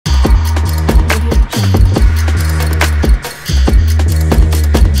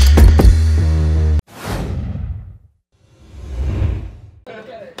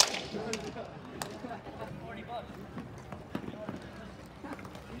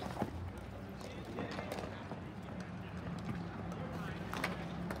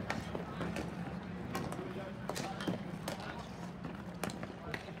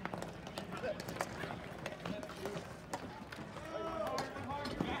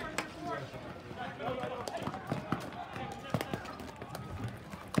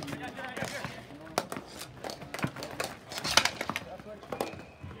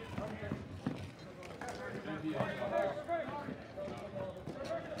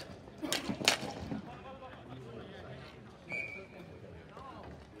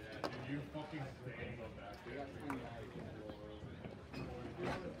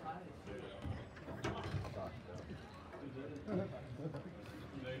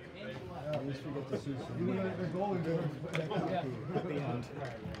get to see some. The goalie there. At the end.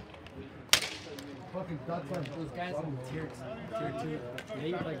 Fucking Dutch. Those guys in tier 2,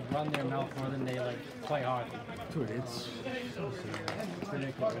 they like run their mouth more than they like play hard. Dude, it's so serious. It's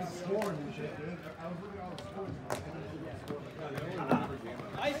ridiculous.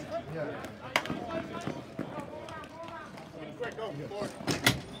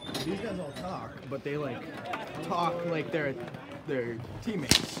 These guys all talk, but they like talk like they're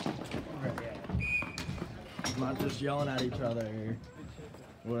teammates. Not just yelling at each other or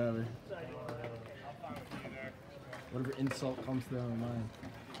whatever. Whatever insult comes to their own mind.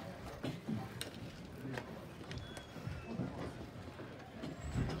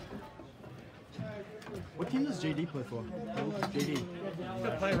 What team does JD play for? JD.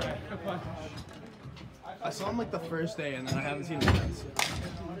 Good play, right? Good play. I saw him like the first day and then I haven't seen him since.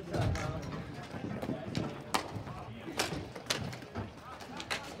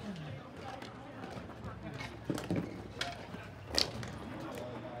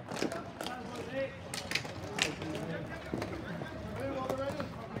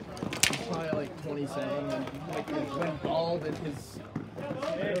 He's probably like 27 and like went bald in his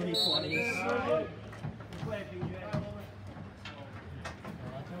early 20s.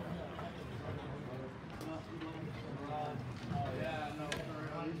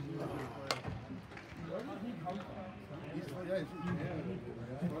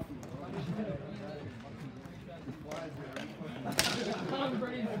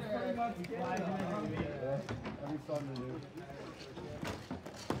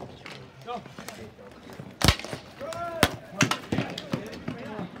 Go.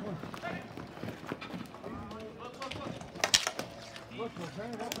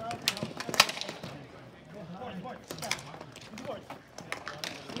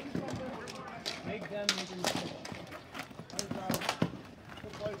 Make them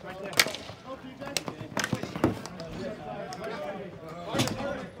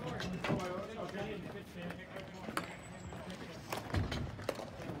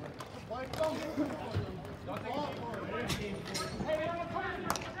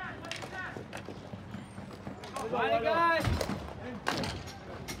Bye, guys.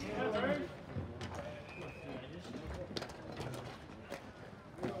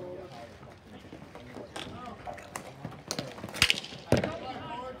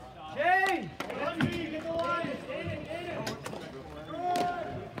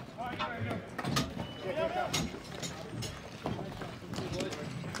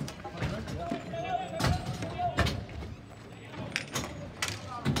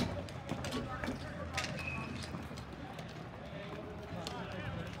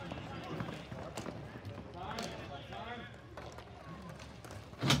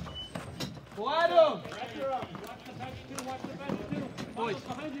 Boys,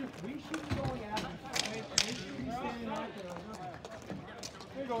 behind you. We should be going at him. Make sure he's standing out there.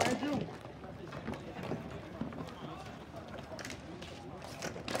 There you go, Andrew.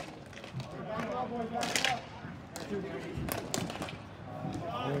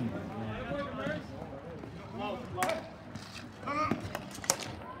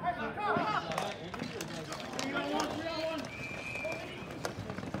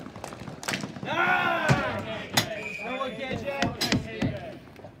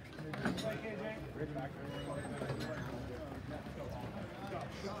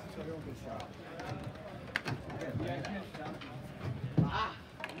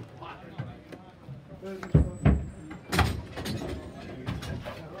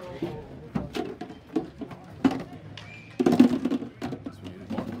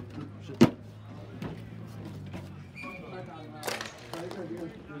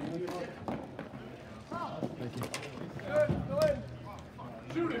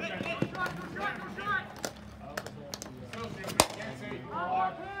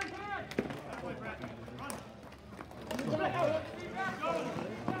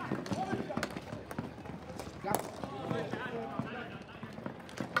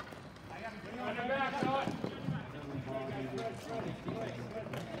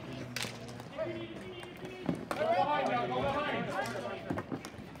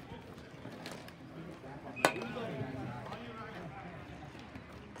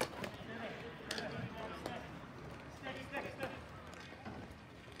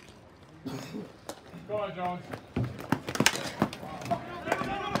 Go on, Jones.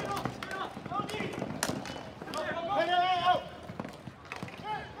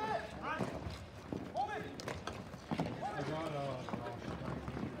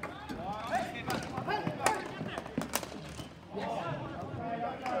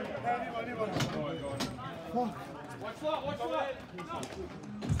 Watch that, watch that.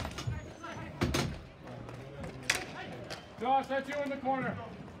 Josh, that's you in the corner.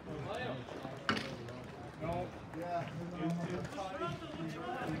 No. Yeah.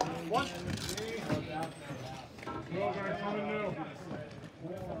 What? Go, guys, coming new.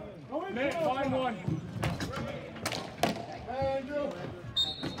 Nate, find one. Hey, Andrew.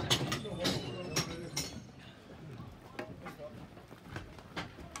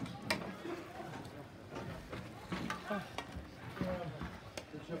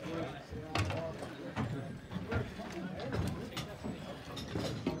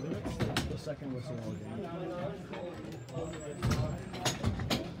 The second whistle all game.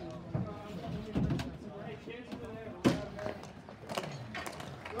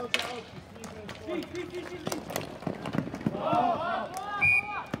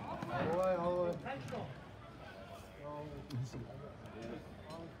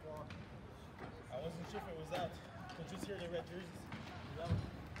 I wasn't sure if it was out. Could you see the red jerseys?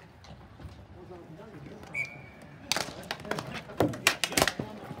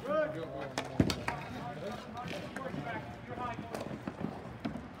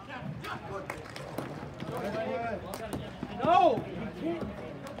 No!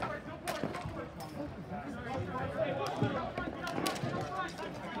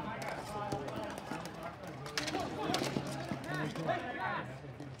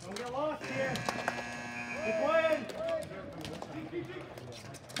 Don't get lost here. Keep playing.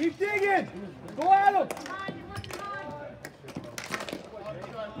 Keep digging. Go at him.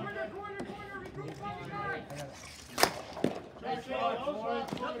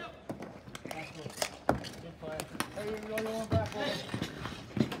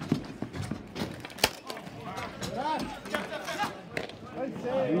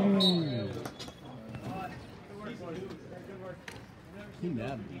 He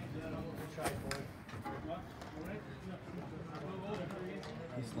nabbed me.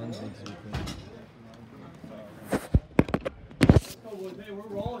 This lens looks so good. Hey, we're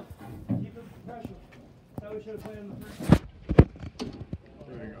rolling. Keep the pressure. That's how we should have played in the first.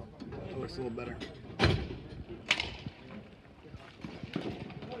 There you go. That looks a little better.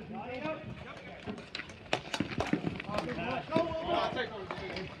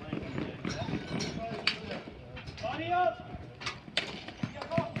 Body up!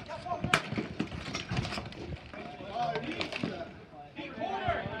 Deep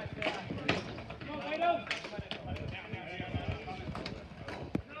corner! Go, Vito!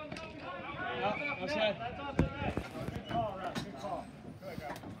 Outside. Good call, Russ. Good call. Good guy.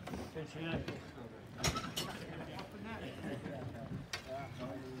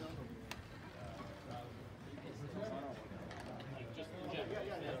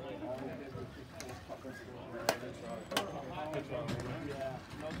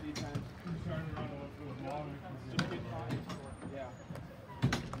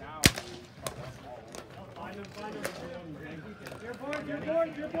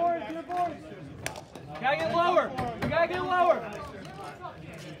 Your board. You gotta get lower.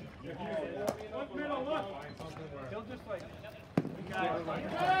 Look, middle, look. He'll just like.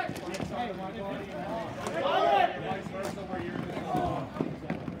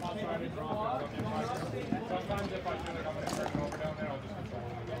 Sometimes if I feel like I'm going to turn it over down there, I'll just control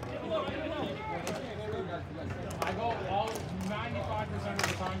it. I go all 95% of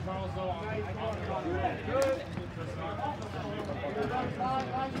the time, Charles, though, I'm good. Just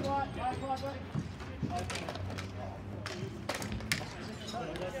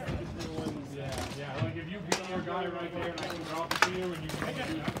yeah, like if you beat your guy right there and I can drop it to you and you can do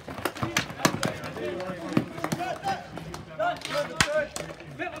that. Let's go.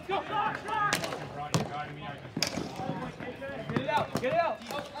 Get it out.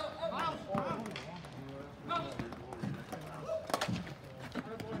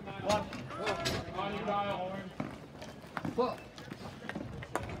 On you, Kyle. Fuck.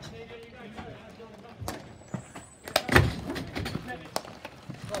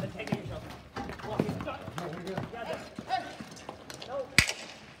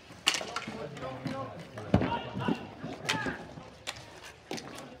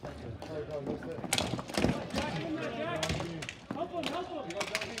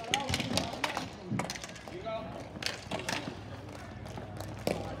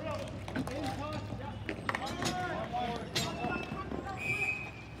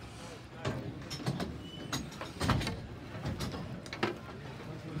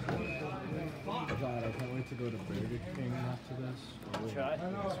 God, I can't wait to go to Burger King after this. Try. It's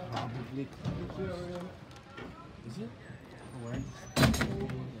probably closed. Is it? Where? I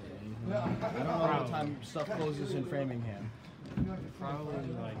don't know what time stuff closes in Framingham. Probably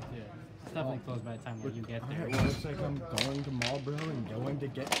like, yeah. It's definitely closed by the time that you get there. Alright, well, looks like I'm going to Marlboro and going to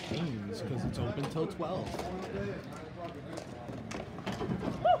get Cane's because it's open till 12. Oh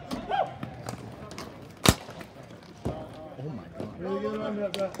my god. Really good on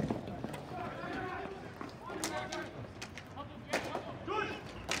that bet.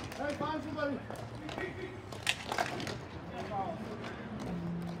 Hey, find somebody.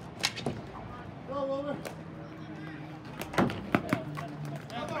 Go, Wilmer.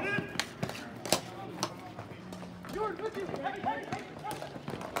 George, with you.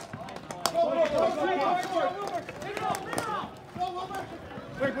 Go, Wilmer.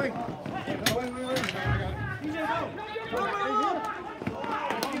 Quick. Wait.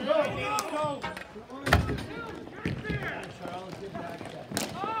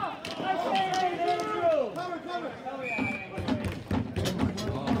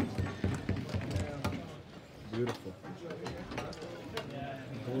 Beautiful.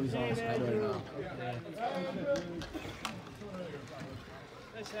 Goalie's on his head right now.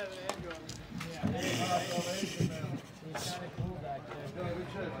 Let's have an end going. He's kind of cool back there. Good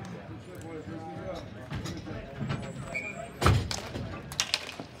shit.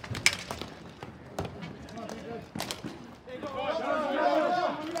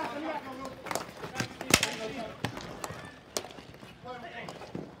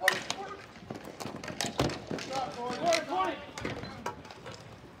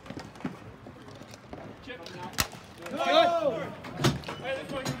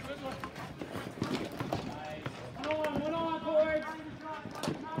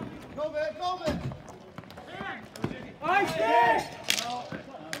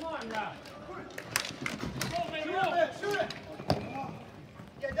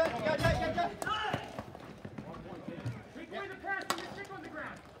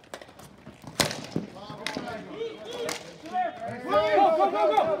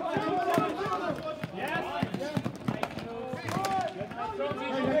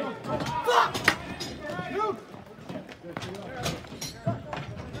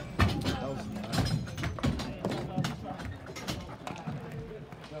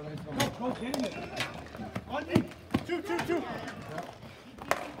 Two.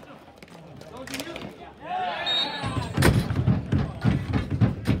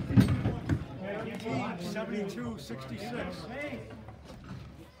 72-66.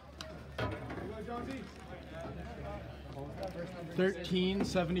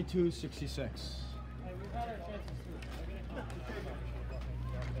 13-72-66.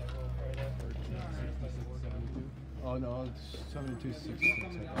 Oh no, it's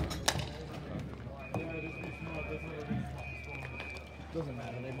 72-66. Doesn't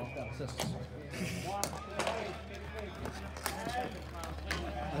matter, they both got assists.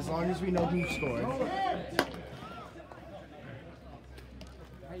 As long as we know who scored.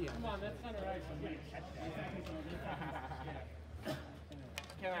 Come on, that's center ice.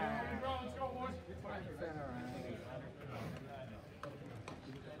 Let's go, boys.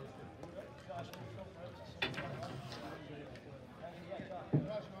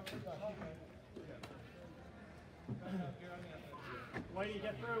 Whitey,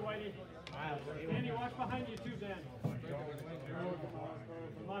 get through, Whitey. Danny, watch behind you too, Dan.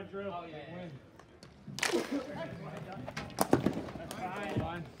 Come on, Drew. That's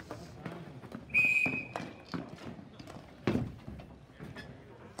fine.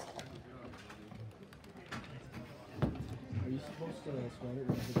 Are you supposed to sweat it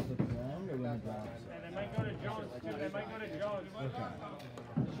when it hits the ground or when it drops? And they might go to Jones too. They might go to Jones. Okay.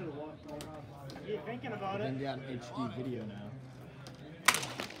 You're thinking about it. And got an HD video now.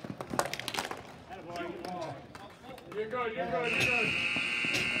 You're good.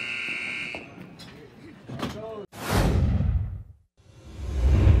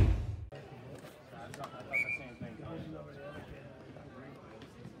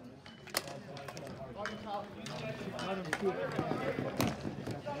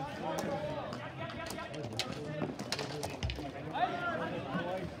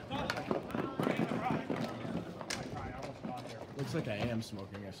 Looks like I am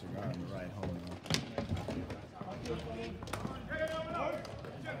smoking a cigar on the ride home though.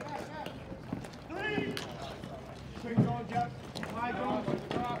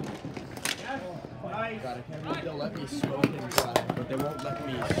 God, I can't believe they'll let me smoke inside, but they won't let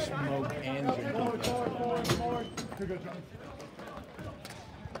me smoke and drink inside.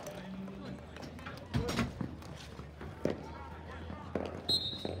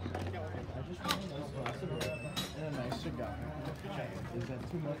 I just want a nice glass of water and a nice cigar. Is that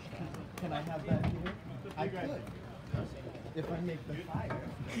too much? Can I have that here? I could. If I make the fire.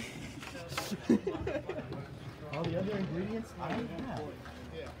 All the other ingredients I have.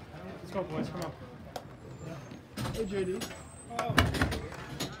 Let's go, boys. Come on. Hey, JD.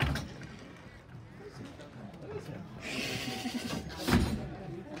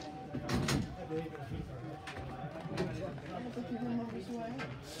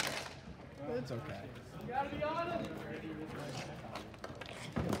 back.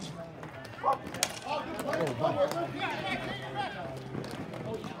 Oh, bye.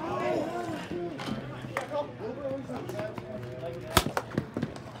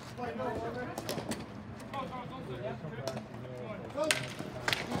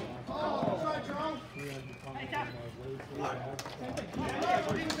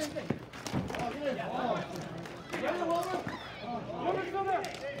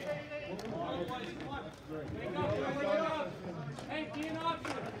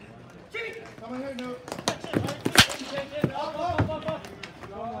 Come on here, no.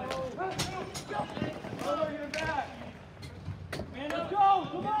 Man, let's go!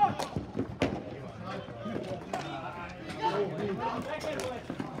 Come on!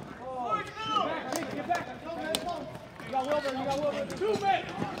 Get back! You got Wilbur, you got Wilbur. 2 men!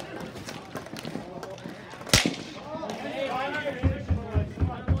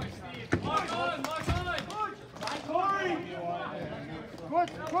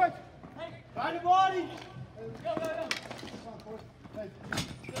 Quick! Find the body!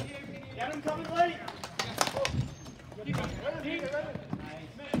 Get him coming late! Do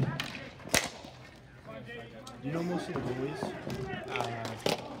you know most of the boys?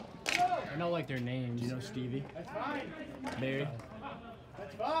 I know like their names. Do you know Stevie? That's fine. Barry?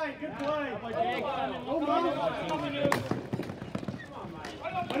 That's fine. Good play.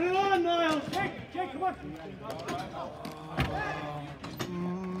 Put it on, Niles. Jake, come on.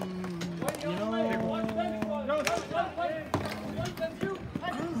 You know, I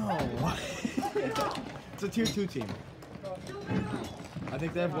don't know. It's a tier 2 team. I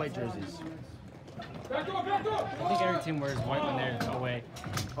think they have white jerseys. I think every team wears white when they're away.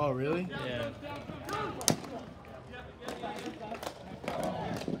 Oh, really? Yeah.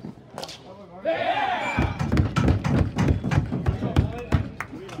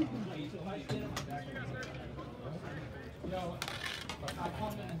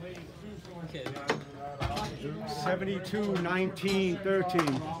 Okay. 72, 19, 13.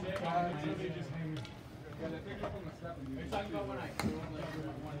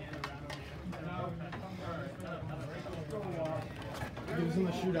 He was in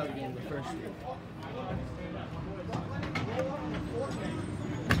the shootout game the first week.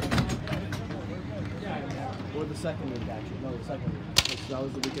 Or the second week, actually. No, the second week. That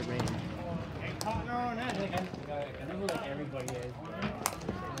was the week it rained. I know who like everybody is.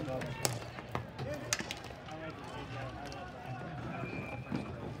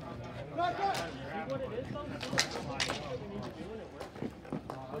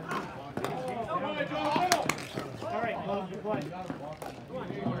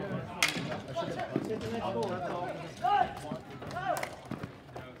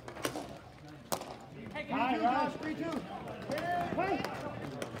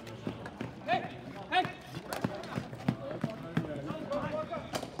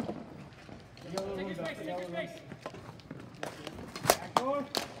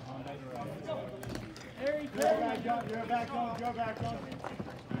 Go back on.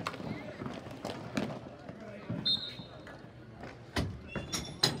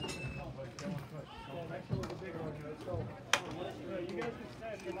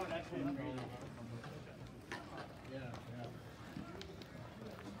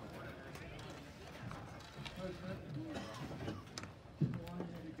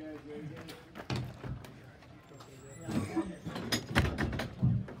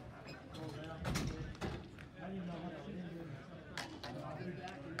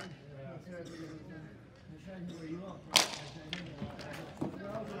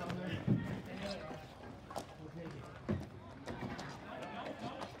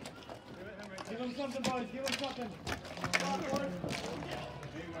 Give him something, boys. Give him something. Come on, boys.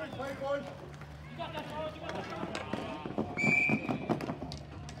 Play, boys.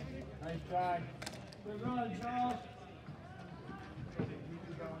 Nice try. Good run, Charles.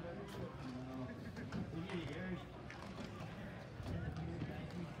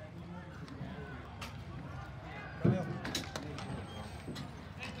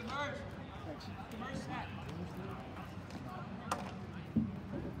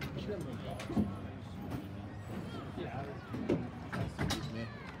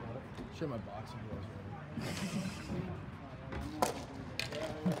 Sure, my boxing gloves ready.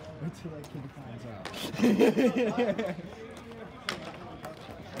 Wait till that kid finds out.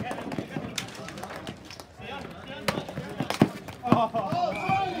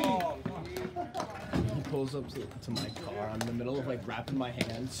 He pulls up to my car. I'm in the middle of like wrapping my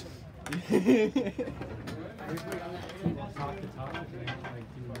hands.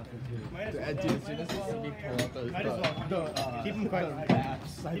 Dude, as soon as they see me pull up those Keep them quiet.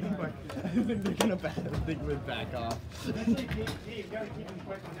 backs, I think they're gonna back off.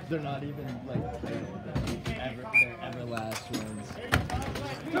 They're not even like they're ever last ones.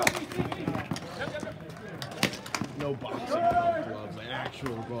 No boxing gloves, like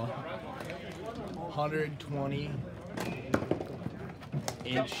actual gloves.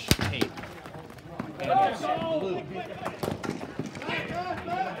 120-inch tape. And it's blue.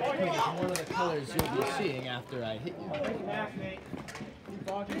 It's one of the colors you'll be seeing after I hit you. Keep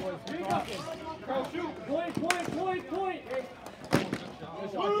talking, boys. Keep talking. Carl, shoot. Point.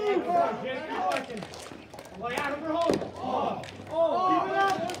 Like out of her home.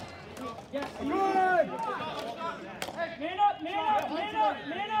 Yes. Good. Man up.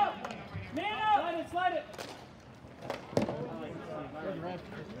 Slide it.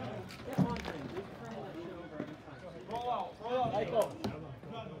 Roll out. Michael.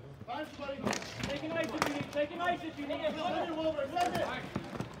 Take an ice if you need.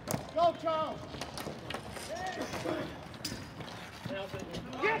 Go, Charles.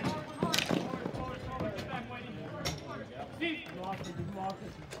 Get. Steve.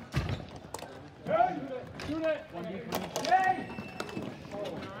 Shoot it.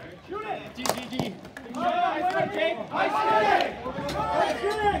 Shoot it. GGG. That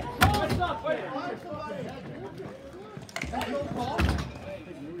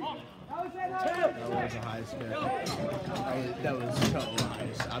was a high scare. That was so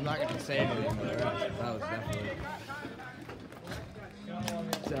nice. I'm not gonna say anything, but that was definitely.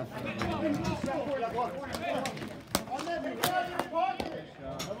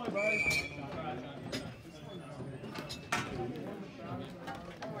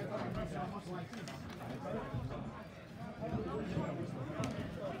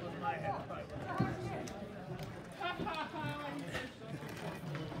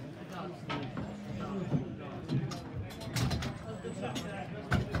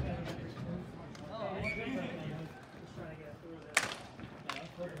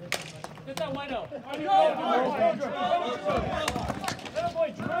 Get that window. Go, boy,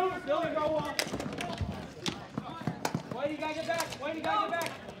 Drew. Still go on. Why do you gotta get back?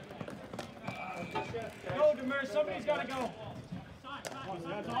 Go, Demers. Somebody's gotta go.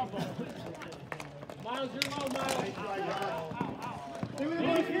 That's awful. Miles, you're low, Miles. Move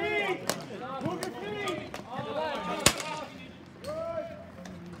your feet.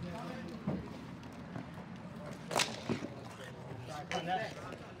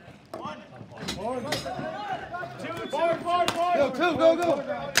 Two, go. Go,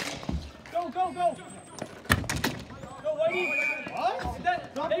 Whitey. What?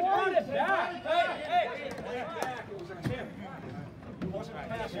 They brought it back. Hey.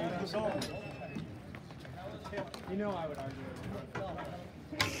 You know I would argue it.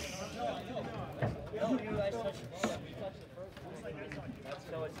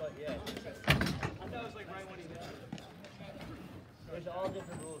 So it's like, yeah. I thought it was like right when he did it. There's all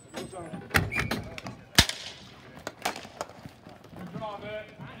different rules. Good job, man.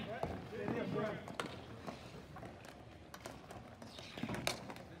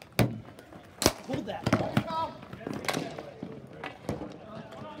 Hold that.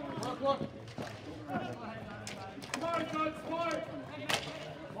 Look. Smart, son, smart.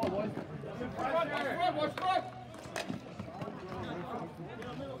 Oh, boy. Watch front.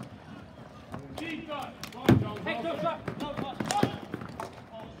 Deep cut. Hey, go, shot. No.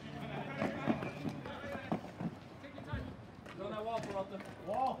 Go on that wall, pull up the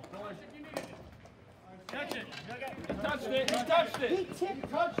wall. Catch it. He touched it. He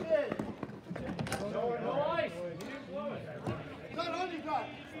touched it. No ice. He didn't blow it. Cut.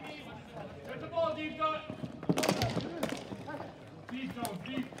 Get the ball, deep cut. Deep zone,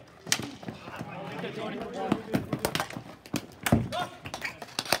 deep.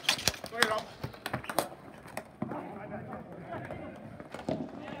 Clear it up.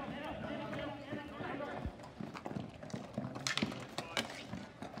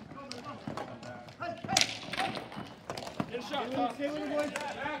 Get a shot.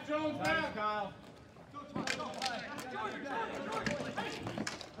 Back, Jones, back. Kyle.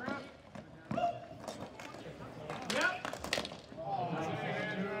 Yep.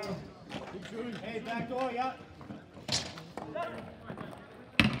 Hey, back door, yeah.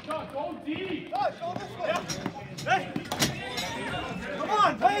 Shot, go deep. Go this way. Hey. Come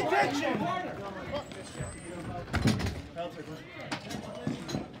on, pay attention.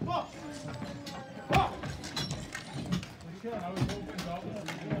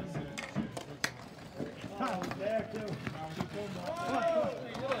 There, too.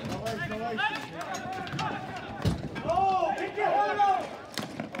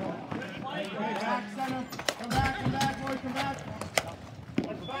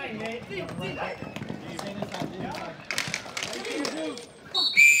 That's fine, Nate.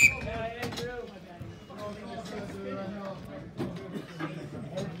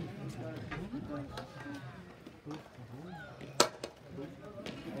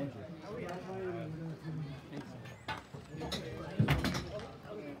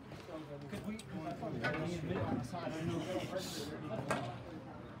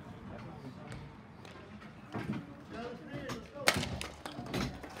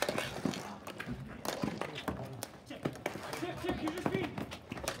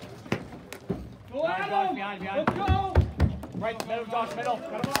 Go Adam! Behind. Let's go! Right, middle, Josh, middle.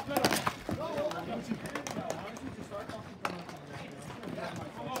 Cut him off, middle. That's it.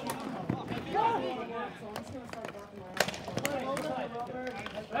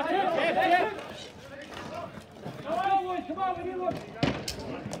 Come on, boys, come on, we need to look.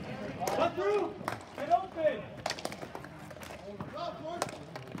 Cut through. Get open.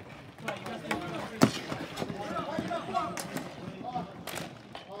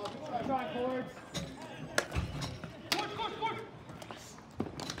 Try forwards.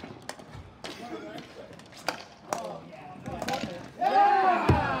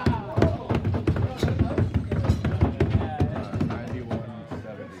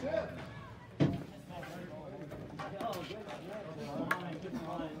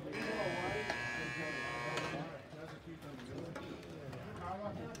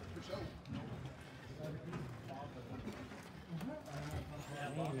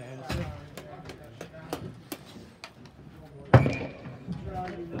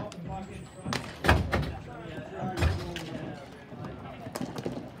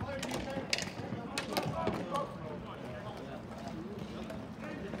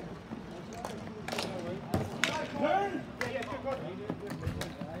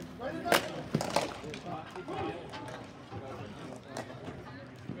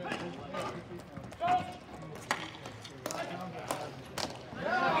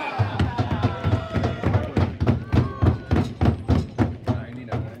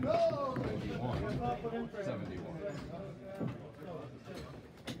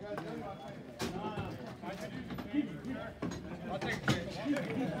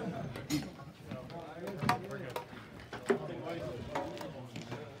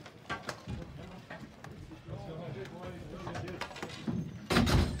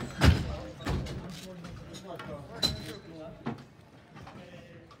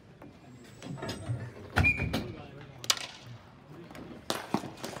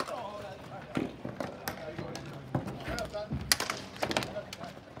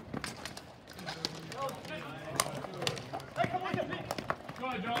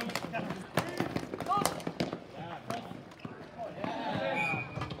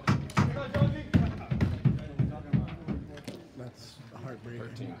 That's heartbreaking.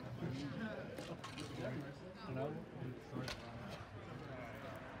 13.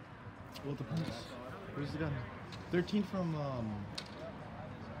 Well, it depends. Where's the gun? 13 from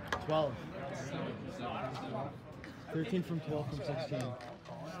 12. 13 from 12 from 16.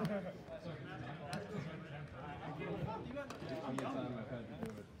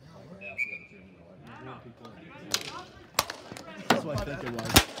 That's what I think it was.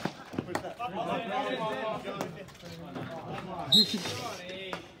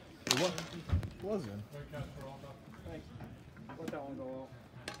 What wasn't? Let that one go out.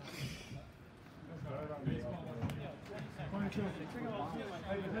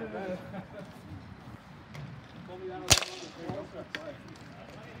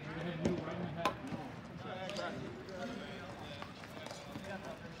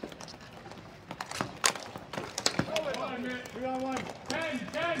 Three on one. 10.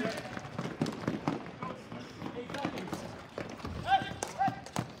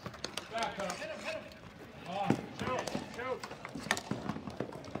 Back up. Shoot.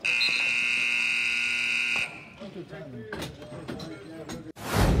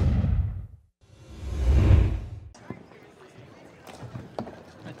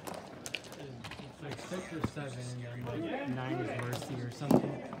 Like 6 or 7, and like 9 is mercy or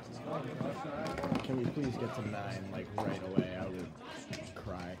something. Can we please get to 9 like right away? I would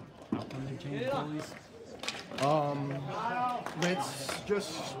cry. How come they changed goalies? Let's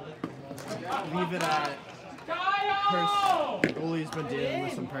just leave it at goalie's been dealing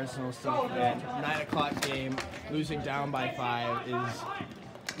with some personal stuff. And 9 o'clock game, losing down by 5 is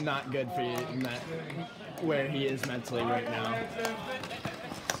not good for you. Where he is mentally right now.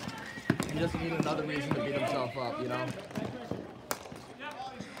 He doesn't need another reason to beat himself up, you know.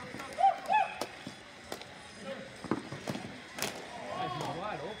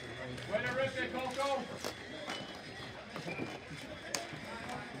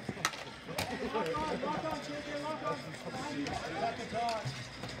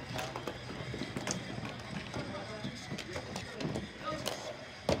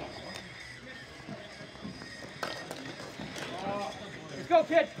 go,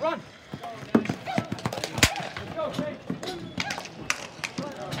 kid. Run. Let's go, kid.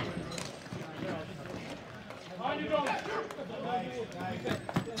 On you go.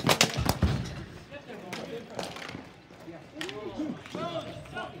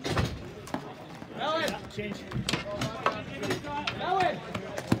 Ellen. Change. Ellen.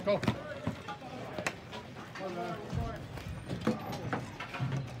 Go.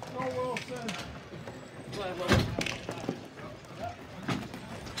 Go, Wilson.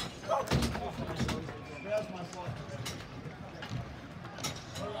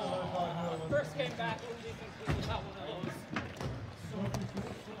 First came back, who do you think was not one of those?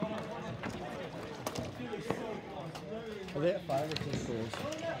 Are they at 5 or 6 goals?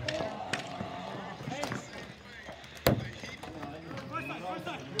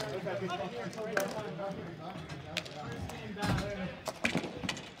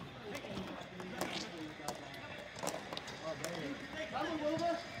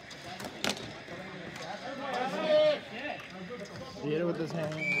 He hit it with his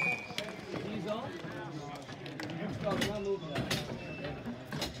hand. He's on.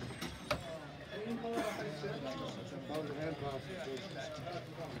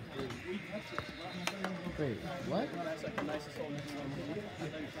 Wait, what?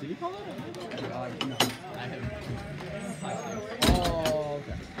 Did he call it? No, I have. Oh,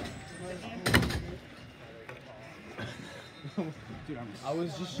 okay. Dude, I was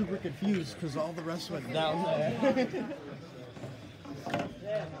just super confused because all the rest went down there.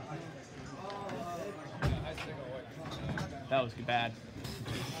 That was bad.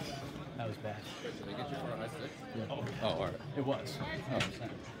 That was bad. Did they get you for a high stick? Yeah. Oh, all right. It was. 100%.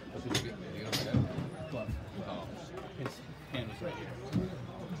 What did you get? Did you get on the head? Glove. Oh, His hand was right here.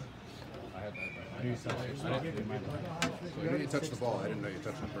 I had that. I knew something. I didn't do my glove. So you knew you touched the ball. I didn't know you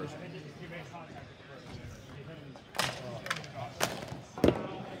touched it first.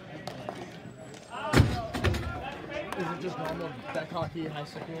 Is it just normal deck hockey high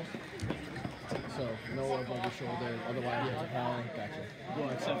stick rules? So no above your shoulder, otherwise you have to pound. Gotcha. Well,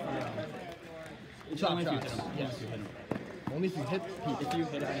 except for it's Chop only if you hit shots. him. Yes. Only if you hit him. Only if you hit people. If you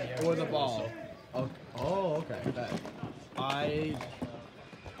hit him in the air. Or the ball. Oh, okay.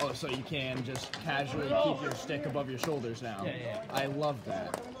 Oh, so you can just casually keep your stick above your shoulders now. Yeah. I love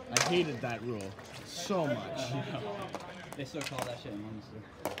that. I hated that rule so much. They still call that shit in Leominster.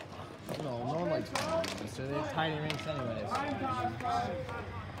 No one likes pounding. So they're tiny rinks anyways.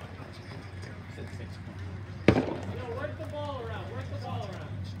 Said 6 points. Work the ball around. Work the ball around.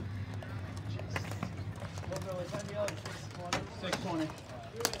 620.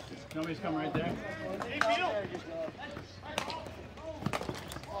 Nobody's coming right there.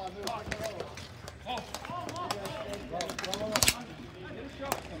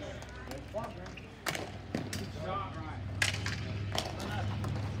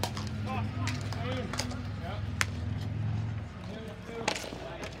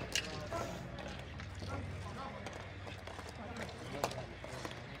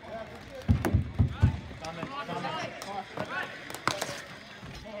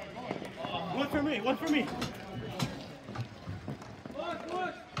 One for me. Look.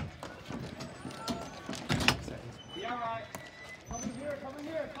 Be all right. Come in here.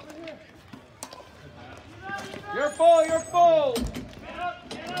 You're full. I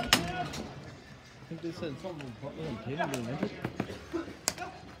think they said something about Kaden being injured.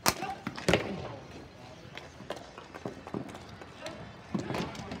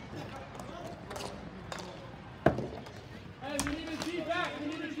 Hey, we need a G back.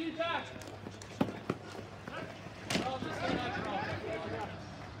 Oh, just get out your own.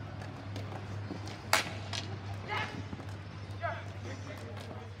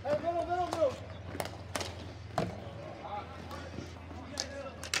 Hey, middle.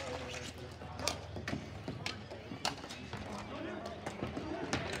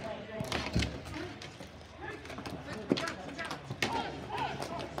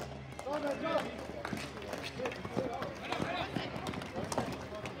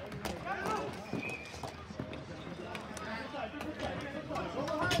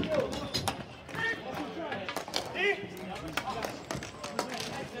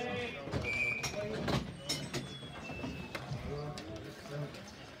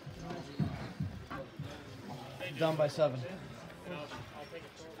 Down by 7.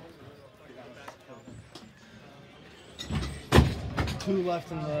 Two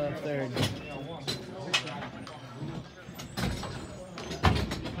left in the third.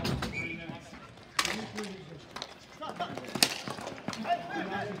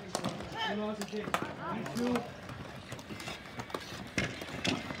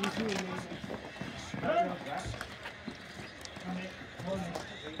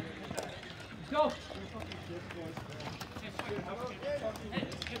 Go.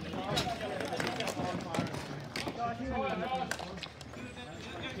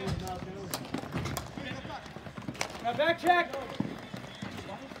 Now back check.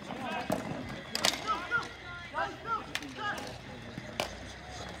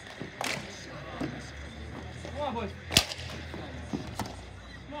 Come on, boys.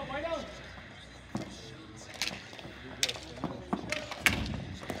 Come on, right down.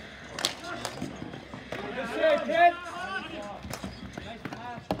 Good save, kid. Nice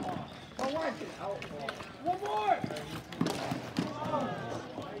pass. One more.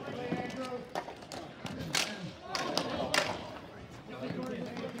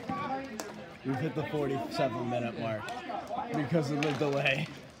 We've hit the 47-minute mark because of the delay.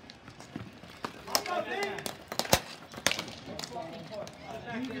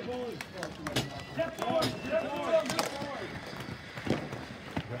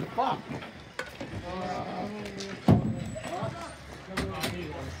 Fuck.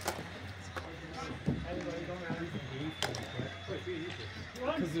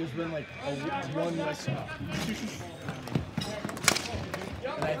 Because there's been like one less. And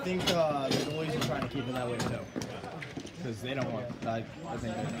I think the goalies are trying to keep it that way too. Because they don't want. I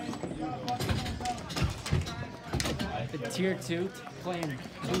think they're The tier 2 playing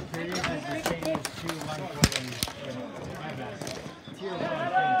 2 periods is the same as 2 1 playing. Tier 1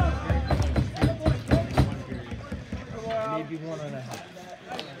 playing 2 periods is 1 period. maybe 1.5.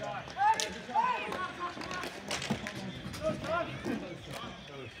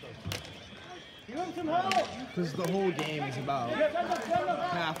 Because the whole game is about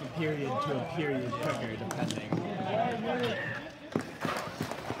half a period to a period quicker, depending.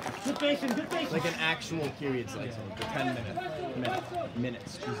 Good facing, good facing. Like an actual period's like the 10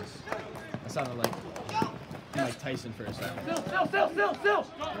 minutes. Jesus. That sounded like Mike Tyson for a second. Still.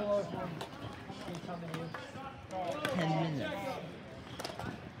 10 minutes.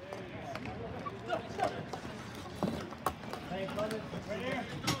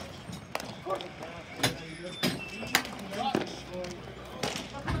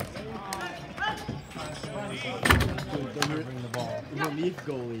 The relief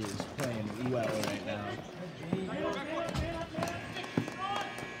goalie is playing well right now.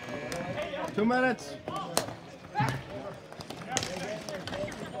 2 minutes.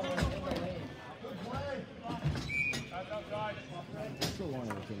 Still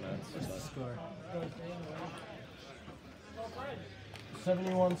longer than 2 minutes. What's the score?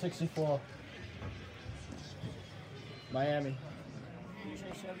 71-64. Miami.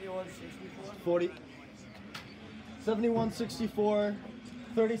 40. 71-64.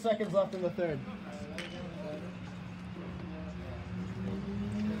 30 seconds left in the third.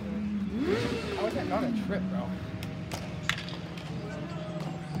 How is that not a trip, bro?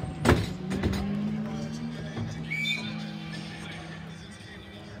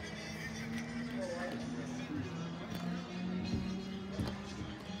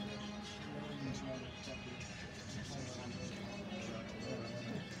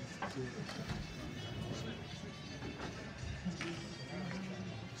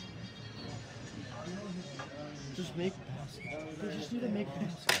 Just make passes. They just need to make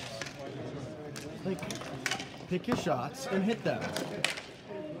passes. Like, pick your shots and hit them.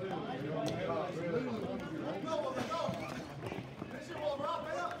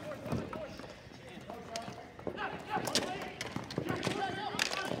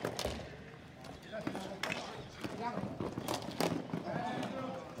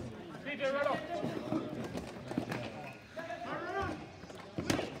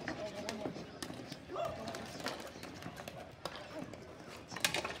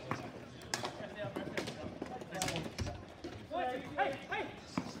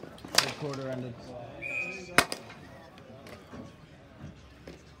 Quarter ended.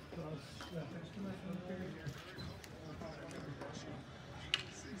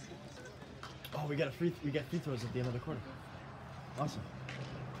 Oh, we get free throws at the end of the quarter. Awesome.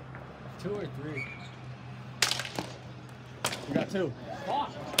 2 or 3? We got 2.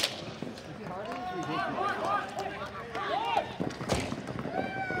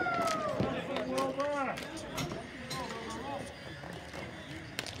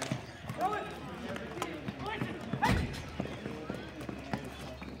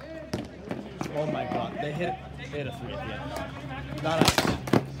 Oh my God, they hit a 3 at the end. Not us.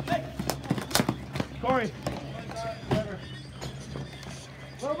 Corey.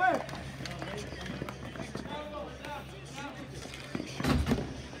 Go back.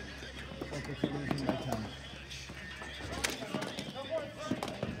 Focus, we're losing by 10.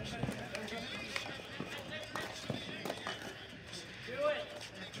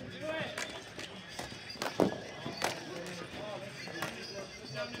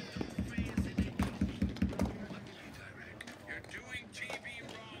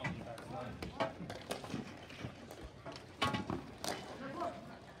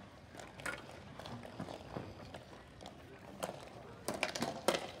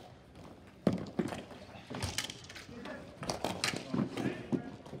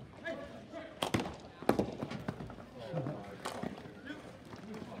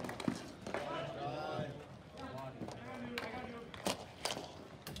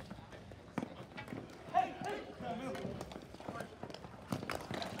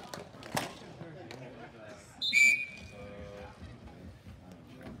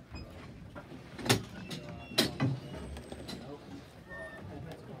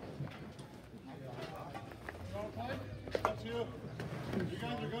 That's you. You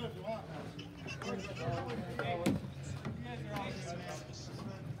guys are good if you want.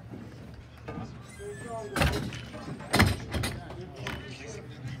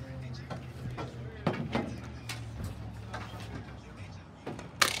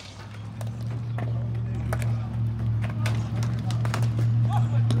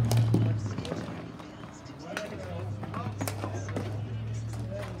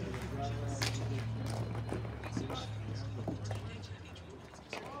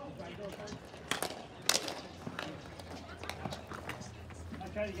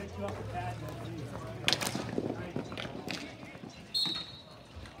 I try to get you off the pad.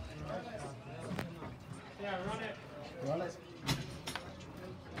 Yeah, run it. Run it.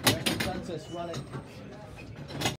 Consensus, run it.